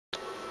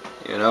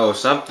You know,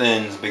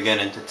 something's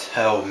beginning to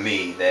tell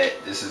me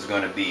that this is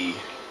going to be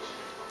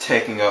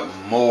taking up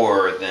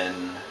more than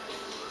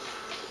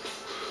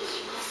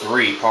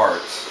 3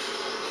 parts.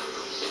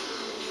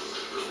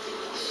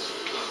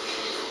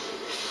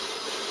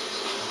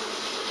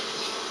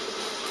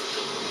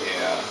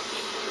 Yeah.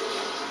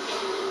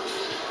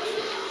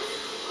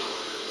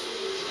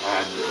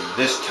 And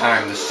this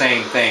time the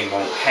same thing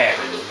won't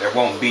happen. There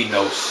won't be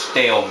no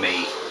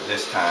stalemate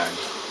this time.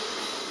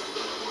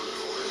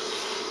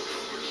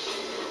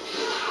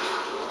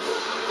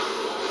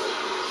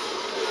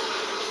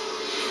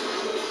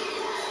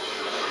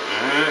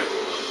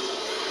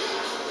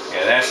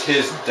 Yeah, that's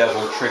his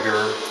devil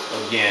trigger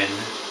again.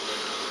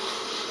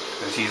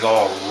 Because he's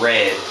all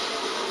red.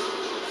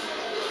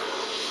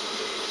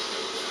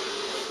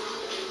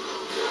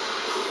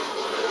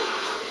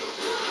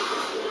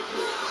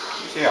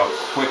 You see how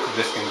quick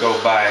this can go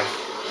by?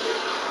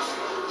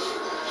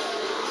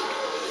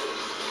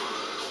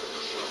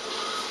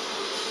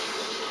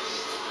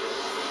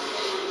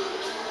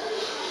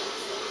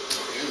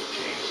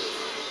 Okay.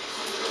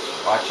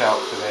 Watch out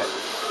for that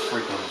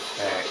freaking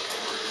attack.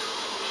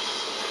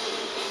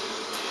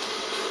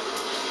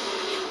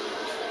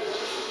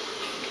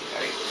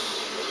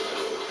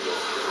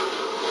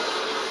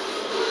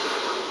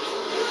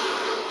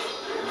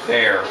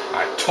 There,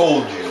 I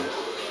told you,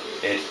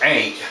 it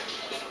ain't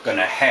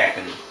gonna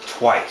happen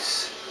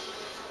twice.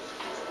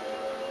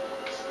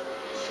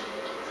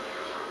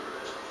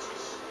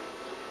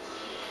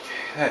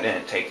 That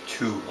didn't take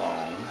too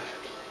long.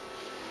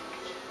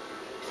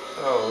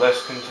 So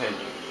let's continue.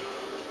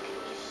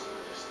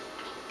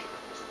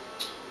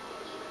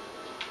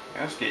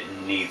 Let's get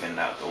Neithen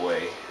out the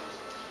way.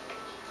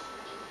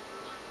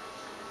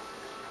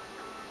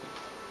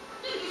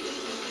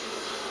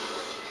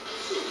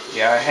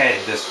 Yeah, I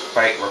had this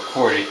fight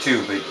recorded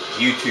too, but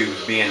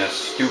YouTube being a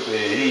stupid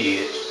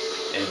idiot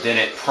and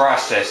didn't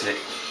process it.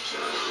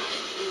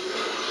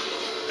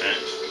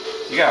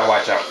 You gotta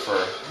watch out for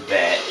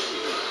that.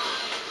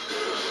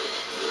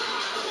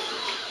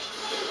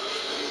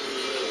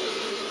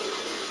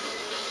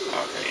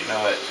 Okay, you know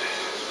what?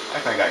 I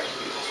think I can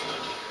do this one.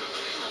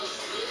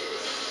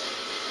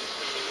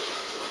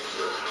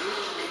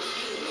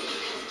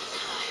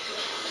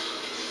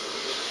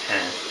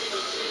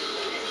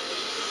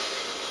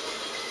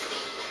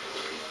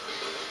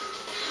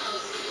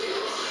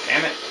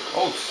 Damn it.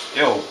 Oh,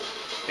 still.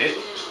 It.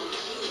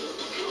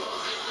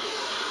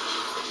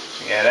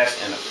 Yeah, that's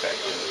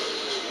ineffective.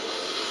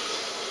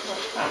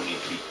 I don't need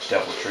to be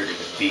double triggered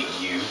to beat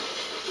you.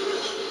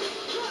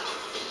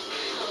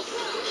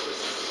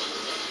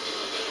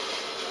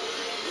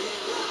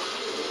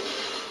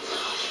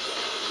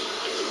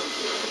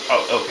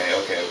 Oh, okay.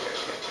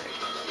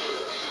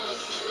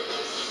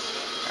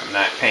 I'm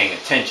not paying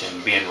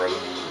attention, being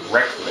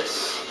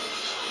reckless.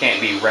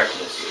 Can't be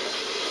reckless.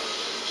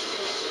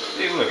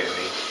 See, look at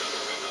me.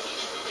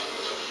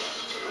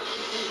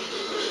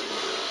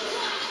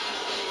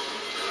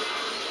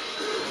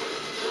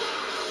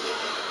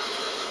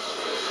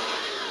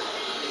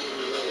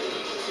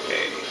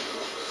 Okay.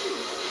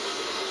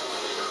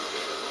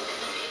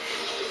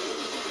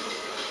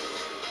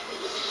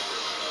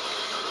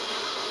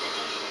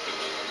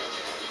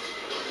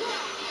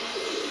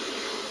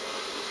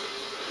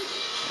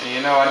 And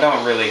you know, I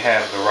don't really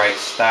have the right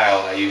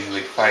style I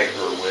usually fight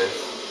her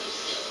with.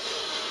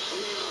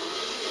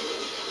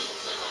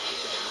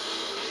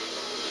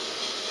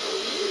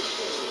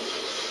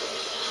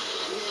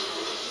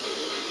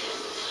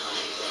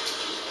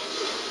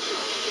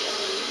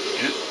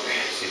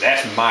 See,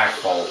 that's my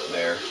fault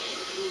there.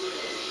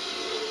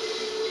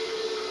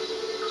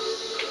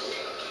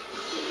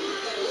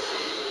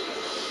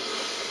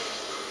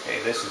 Okay,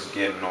 this is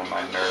getting on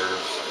my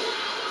nerves.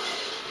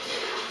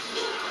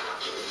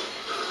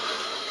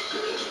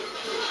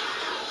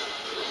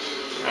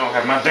 I don't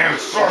have my damn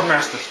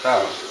Swordmaster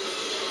style.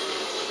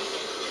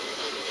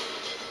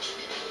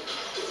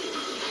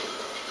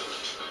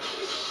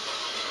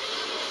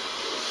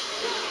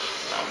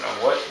 I don't know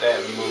what that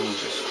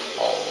move is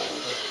called.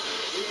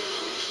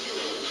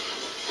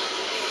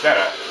 Shut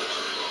up.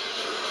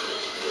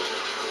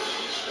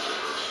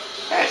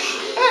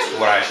 That's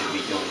what I should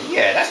be doing.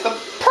 Yeah, that's the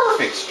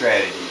perfect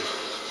strategy.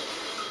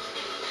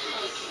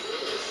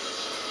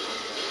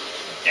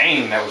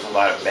 Dang, that was a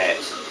lot of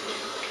bats.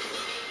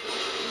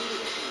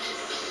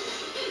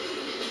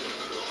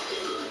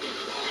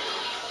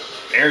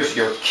 There's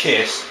your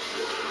kiss.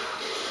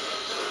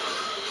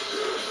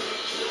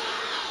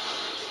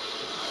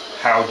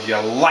 How'd you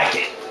like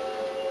it?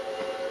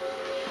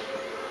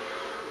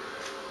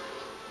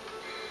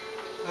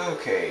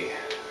 Okay.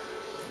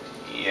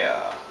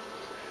 Yeah.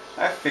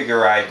 I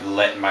figure I'd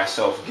let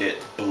myself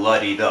get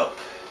bloodied up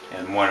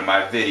in one of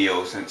my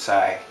videos since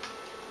I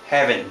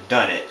haven't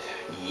done it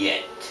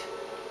yet.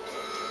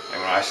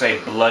 And when I say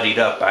bloodied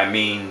up, I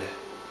mean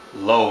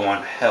low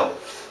on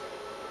health.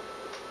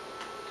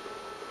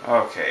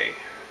 Okay.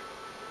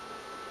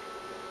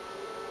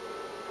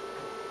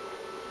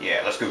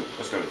 Yeah, let's go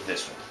with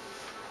this one.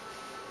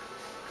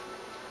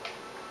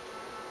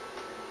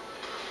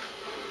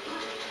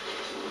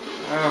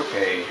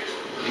 Okay,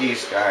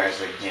 these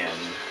guys again.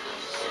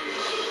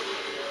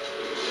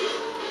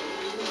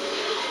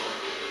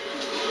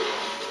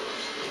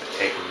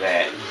 Take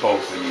that,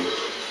 both of you.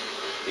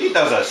 He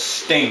does a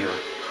stinger.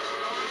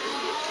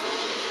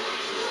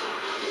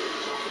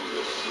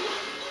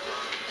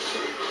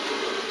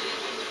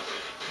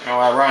 Now,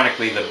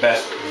 ironically, the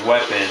best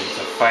weapon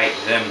to fight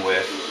them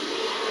with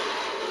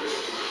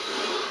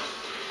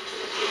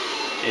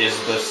is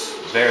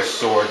their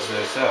swords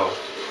themselves.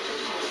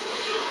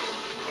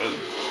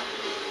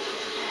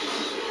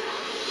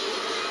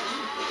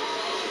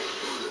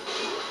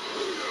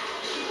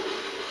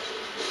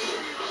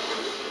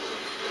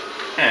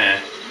 Eh.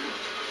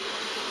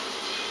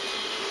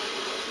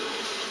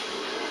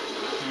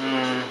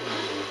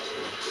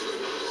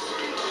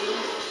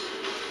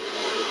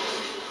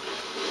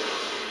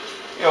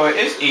 You know,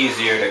 it's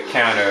easier to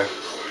counter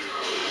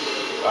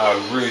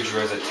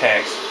Rudra's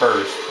attacks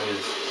first.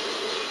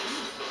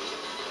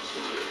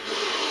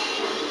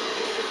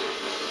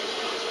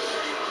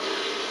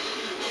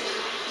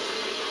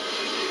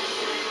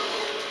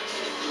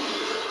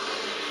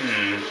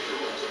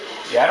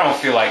 Yeah, I don't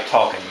feel like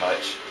talking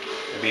much,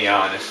 to be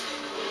honest.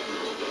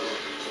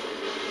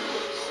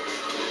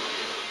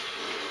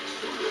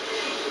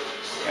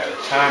 Yeah, the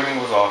timing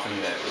was off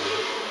in that one.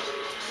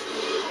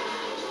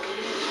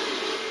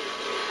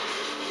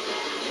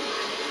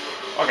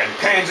 Fucking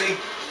pansy!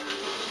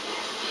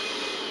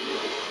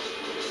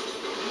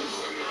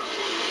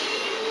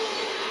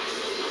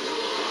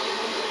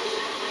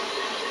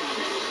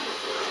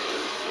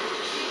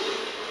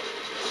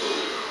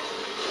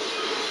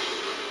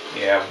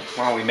 Yeah,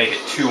 why don't we make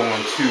it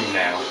 2-on-2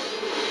 now?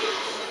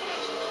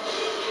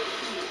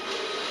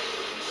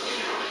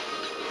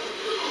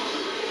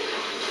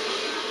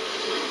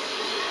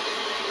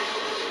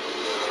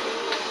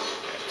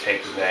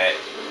 Take that.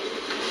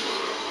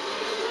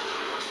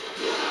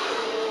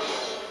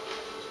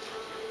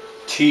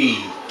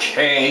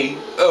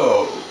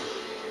 TKO.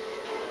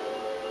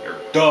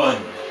 You're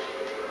done.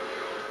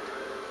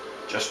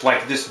 Just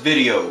like this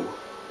video.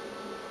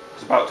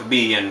 It's about to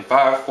be in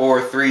 5,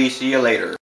 4, 3. See you later.